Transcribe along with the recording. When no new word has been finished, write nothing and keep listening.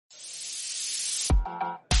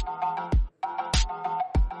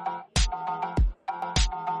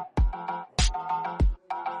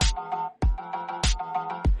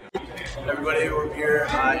Everybody, we're here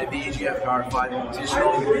at the EGF Power 5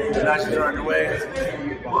 Invitational. The matches are underway.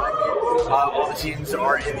 All the teams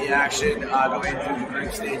are in the action, going through the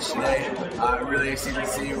group stage today. Really excited to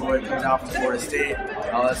see what comes out from Florida State.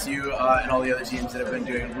 LSU and all the other teams that have been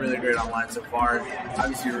doing really great online so far.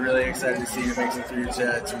 Obviously, we're really excited to see who makes it through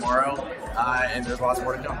to tomorrow, and there's lots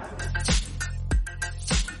more to come.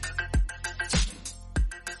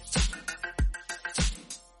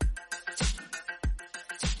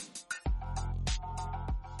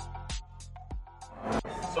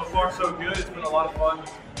 So far, so good. It's been a lot of fun.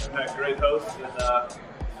 We've had great hosts, and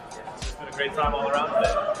it's just been a great time all around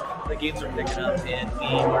today. The games are picking up, and we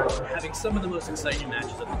are having some of the most exciting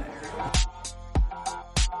matches of the day.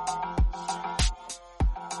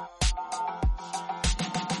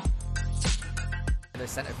 The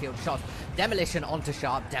center field shot. Demolition onto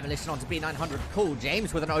Sharp. Demolition onto B900. Cool.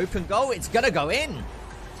 James with an open goal. It's going to go in.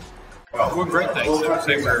 Well, we're great, thanks. I would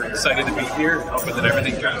say we're excited to be here, hoping that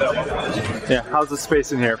everything turns out well. Yeah, how's the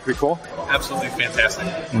space in here? Pretty cool? Absolutely fantastic.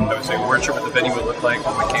 I would say we weren't sure what the venue would look like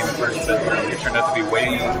when we came first, but it turned out to be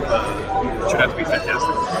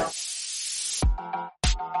fantastic.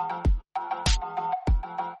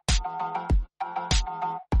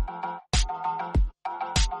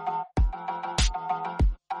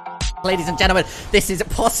 Ladies and gentlemen, this is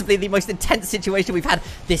possibly the most intense situation we've had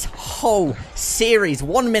this whole series.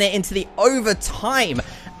 1 minute into the overtime,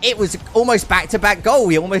 it was almost back-to-back goal.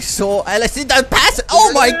 We almost saw LSU pass.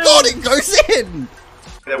 Oh my God, it goes in!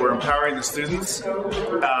 That we're empowering the students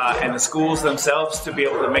and the schools themselves to be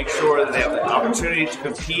able to make sure that they have the opportunity to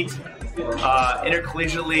compete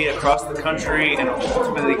intercollegiately across the country and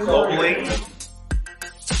ultimately globally.